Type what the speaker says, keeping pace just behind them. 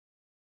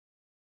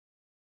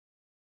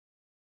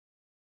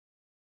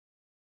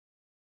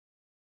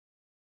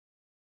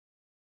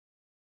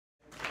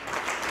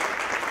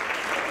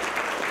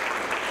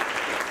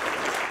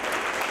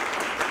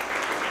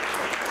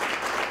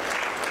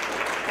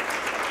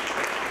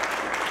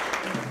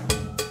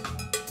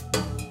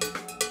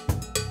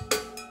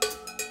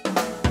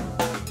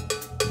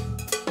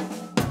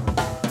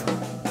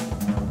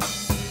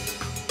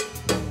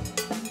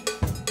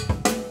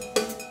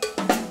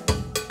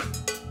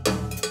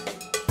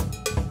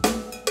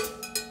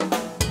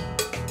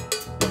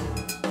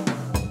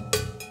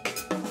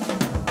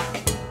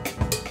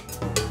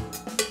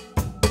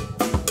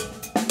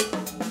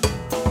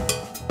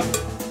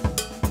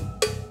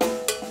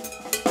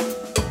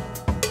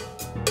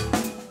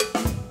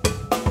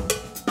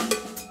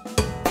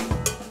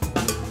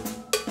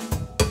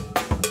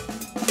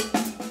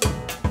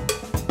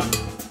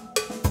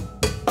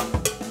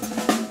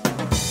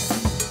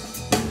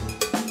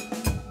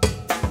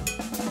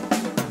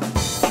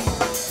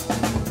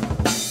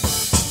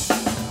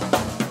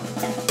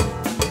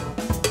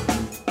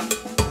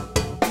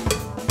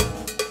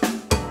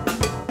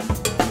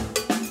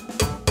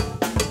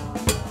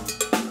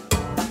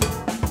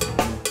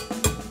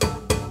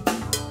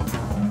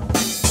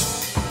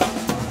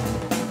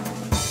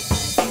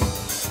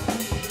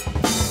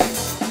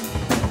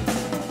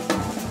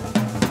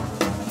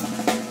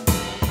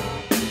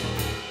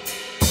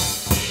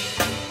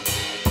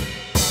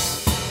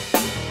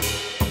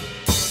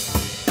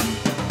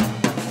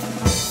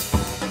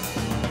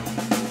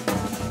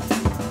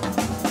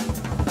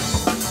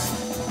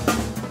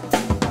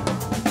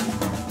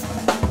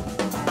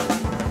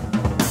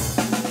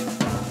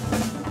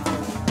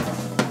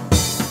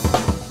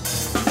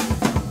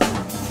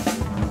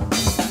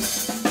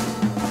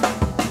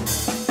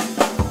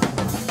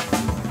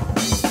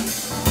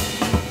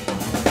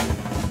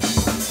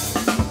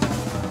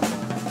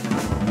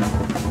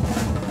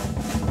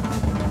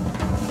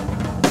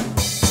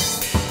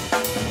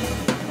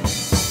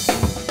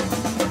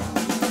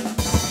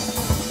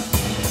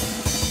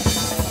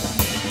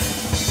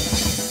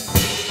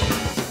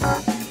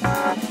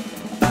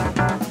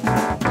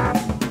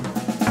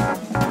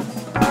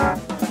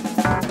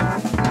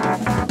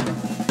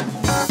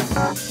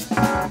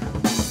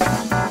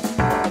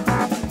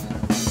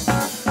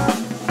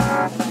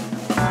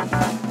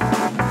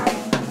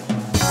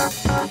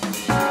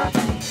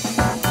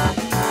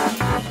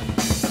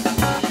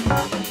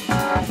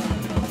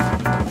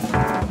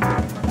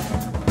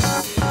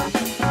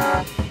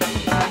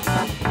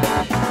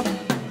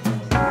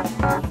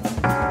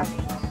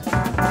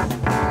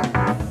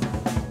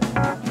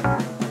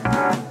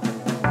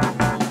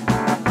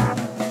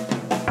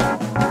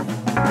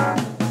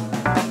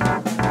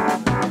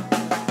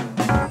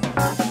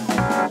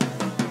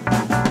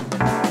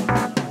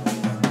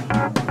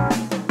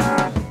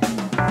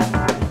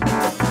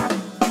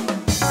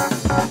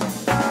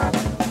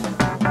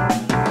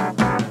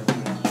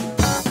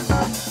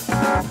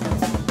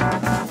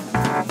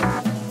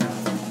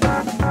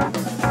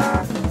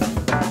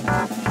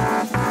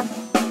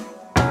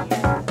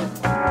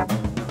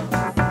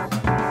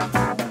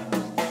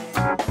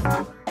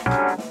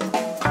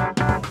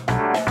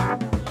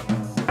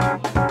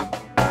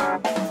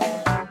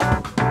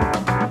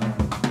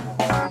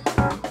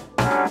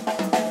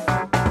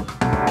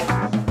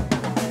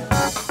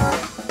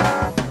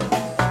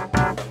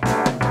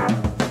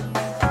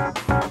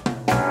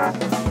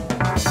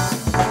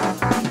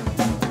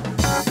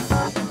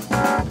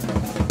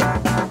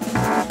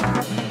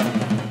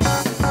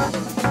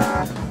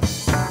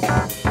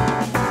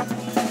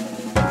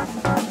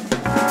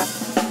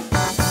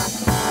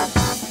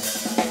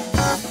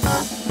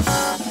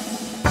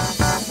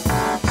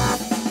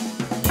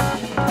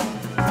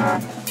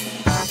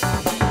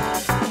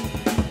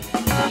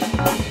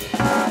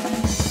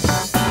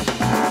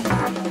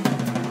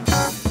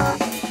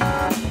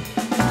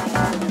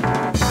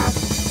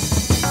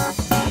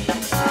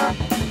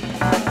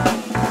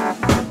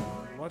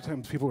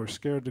people are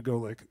scared to go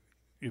like,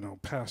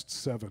 past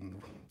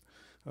 7,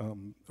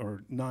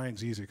 or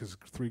 9's easy because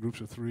 3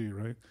 groups of 3,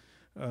 right?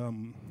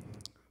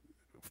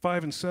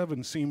 5 and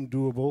 7 seem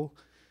doable.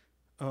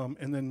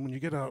 And then when you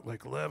get out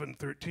like 11,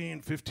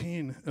 13,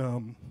 15,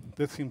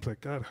 that seems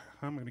like, God,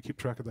 how am I going to keep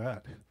track of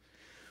that?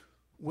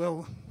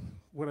 Well,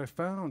 what I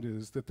found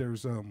is that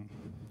there's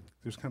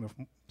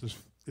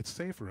it's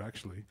safer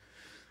actually.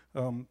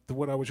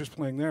 What I was just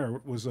playing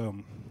there was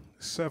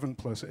 7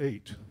 plus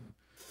 8.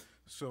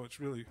 So it's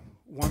really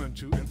 1 and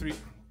 2 and 3.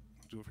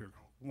 Do it here.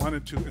 1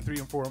 and 2 and 3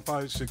 and 4 and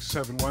 5, 6,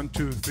 7. 1,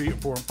 2, 3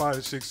 and 4 and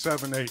 5, 6,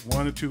 7, 8.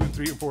 1 and 2 and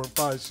 3 and 4 and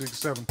 5, 6,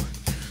 7.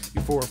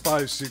 4,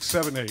 5, 6,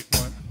 7, 8.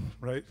 1,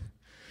 right?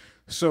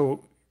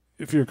 So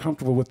if you're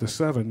comfortable with the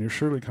 7, you're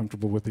surely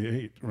comfortable with the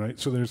 8, right?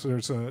 So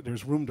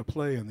there's room to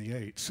play in the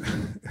 8s,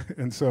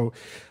 and so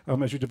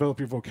as you develop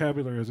your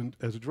vocabulary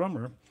as a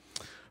drummer,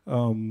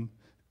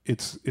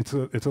 it's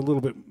a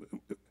little bit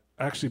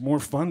actually more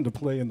fun to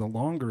play in the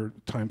longer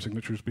time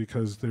signatures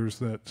because there's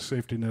that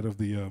safety net of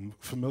the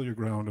familiar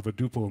ground of a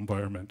duple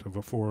environment of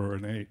a 4 or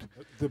an 8.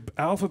 The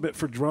alphabet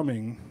for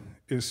drumming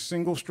is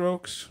single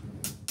strokes,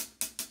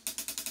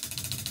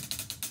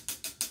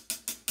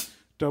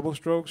 double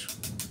strokes,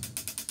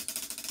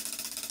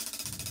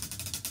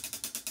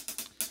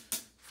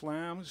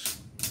 flams,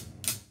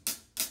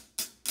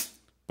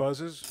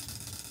 buzzes,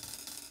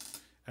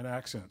 and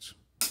accents.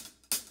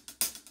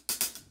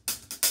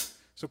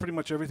 So pretty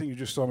much everything you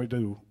just saw me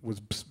do was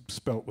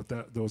spelt with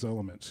those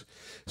elements.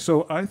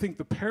 So I think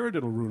the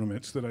paradiddle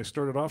rudiments that I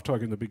started off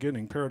talking in the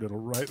beginning, paradiddle,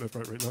 right, left,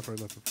 right, right, left,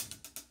 right, left.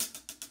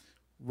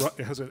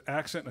 It has an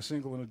accent, and a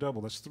single, and a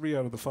double. That's 3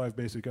 out of the 5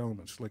 basic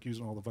elements, like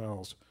using all the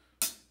vowels.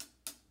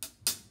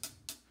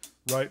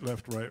 Right,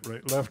 left, right,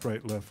 right, left,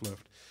 right, left,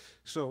 left.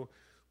 So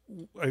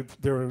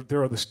there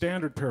are the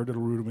standard paradiddle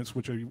rudiments,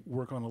 which I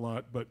work on a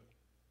lot, but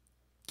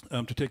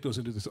to take those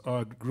into this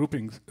odd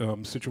grouping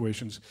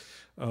situations,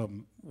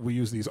 we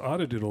use these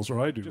oddadiddles, or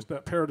I do. Just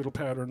that paradiddle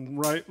pattern,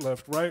 right,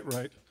 left, right,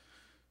 right,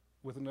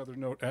 with another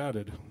note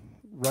added.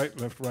 Right,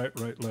 left, right,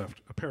 right,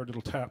 left. A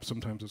paradiddle tap,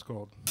 sometimes it's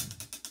called.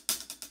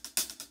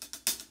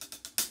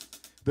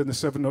 Then the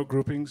 7-note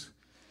groupings.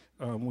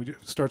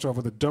 Starts off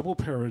with a double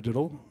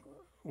paradiddle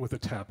with a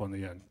tap on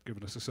the end,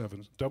 giving us a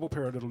 7. Double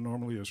paradiddle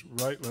normally is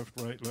right, left,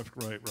 right, left,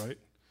 right, right.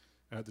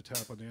 Add the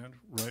tap on the end,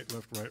 right,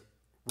 left, right,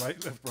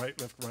 right, left,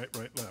 right, left, right,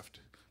 right, left.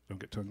 Don't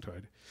get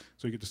tongue-tied.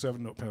 So you get the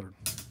 7-note pattern.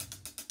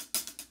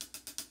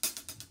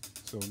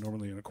 So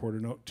normally in a quarter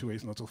note, 2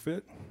 eighth notes will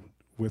fit.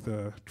 With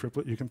a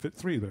triplet, you can fit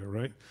 3 there,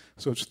 right?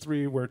 So it's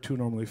 3 where 2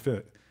 normally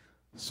fit.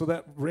 So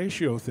that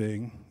ratio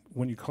thing,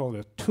 when you call it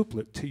a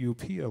tuplet,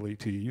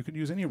 T-U-P-L-E-T, you can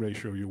use any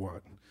ratio you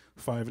want.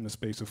 5 in the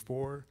space of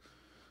 4,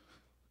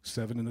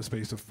 7 in the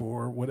space of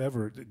 4,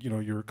 whatever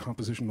your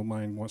compositional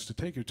mind wants to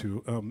take you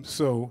to.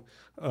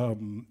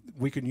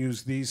 We can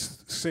use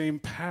these same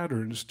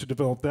patterns to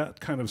develop that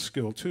kind of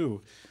skill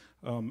too.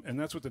 And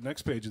that's what the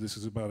next page of this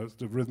is about,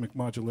 the rhythmic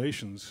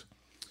modulations.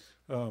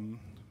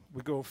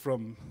 We go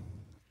from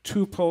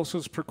 2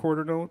 pulses per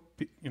quarter note,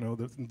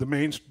 the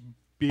main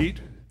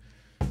beat.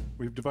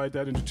 We divide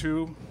that into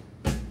 2,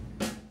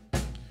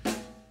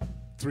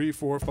 3,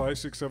 4, 5,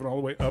 6, 7, all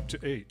the way up to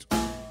 8.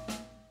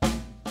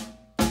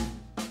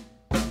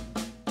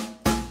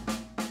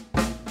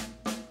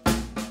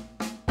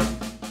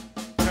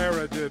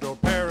 Paradiddle,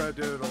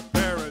 paradiddle,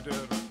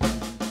 paradiddle.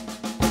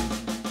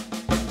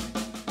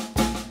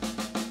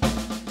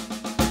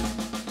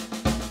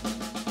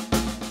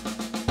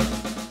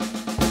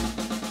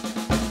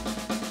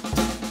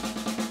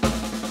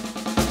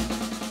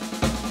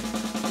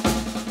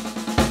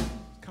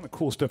 Kind of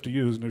cool stuff to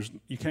use,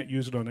 and you can't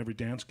use it on every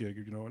dance gig,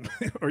 and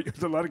or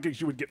there's a lot of gigs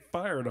you would get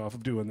fired off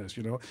of doing this,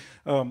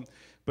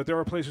 But there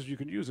are places you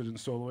can use it in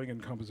soloing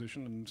and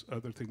composition and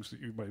other things that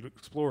you might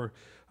explore.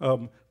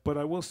 But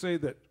I will say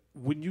that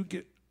when you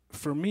get,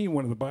 for me,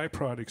 one of the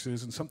byproducts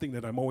is, and something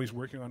that I'm always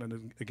working on,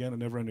 and again, a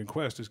never-ending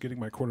quest, is getting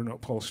my quarter note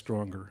pulse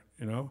stronger,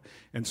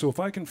 And so if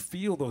I can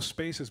feel those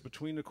spaces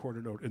between the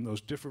quarter note in those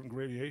different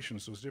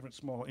gradations, those different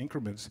small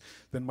increments,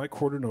 then my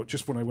quarter note,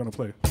 just when I want to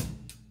play,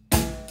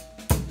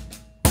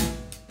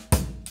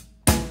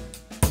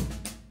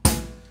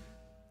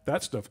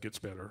 that stuff gets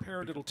better.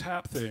 Paradiddle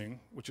tap thing,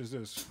 which is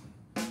this.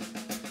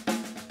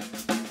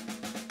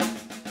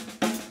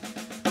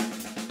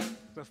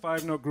 The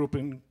 5-note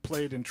grouping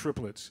played in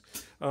triplets.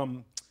 I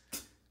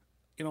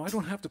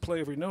don't have to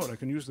play every note. I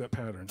can use that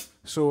pattern.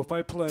 So if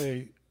I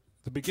play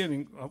the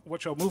beginning,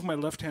 watch, I'll move my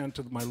left hand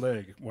to my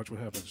leg. Watch what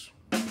happens.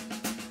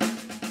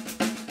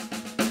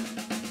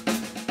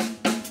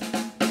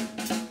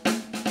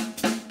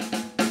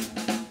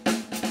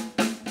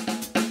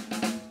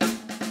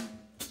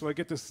 So I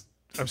get this.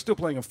 I'm still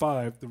playing a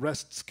 5. The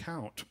rests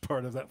count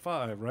part of that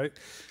 5, right?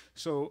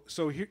 So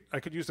here I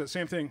could use that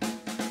same thing.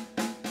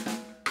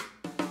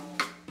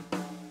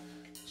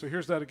 So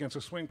here's that against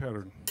a swing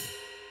pattern.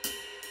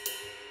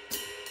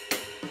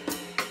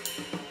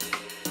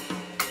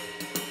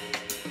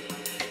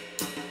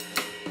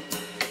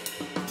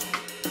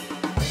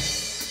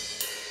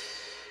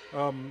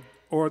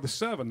 Or the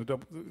 7, the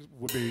double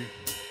would be.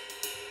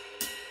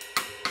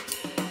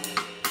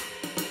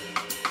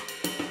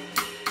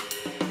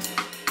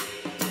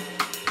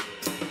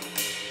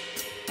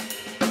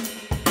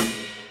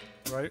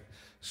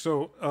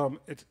 So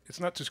it's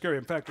not too scary.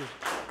 In fact,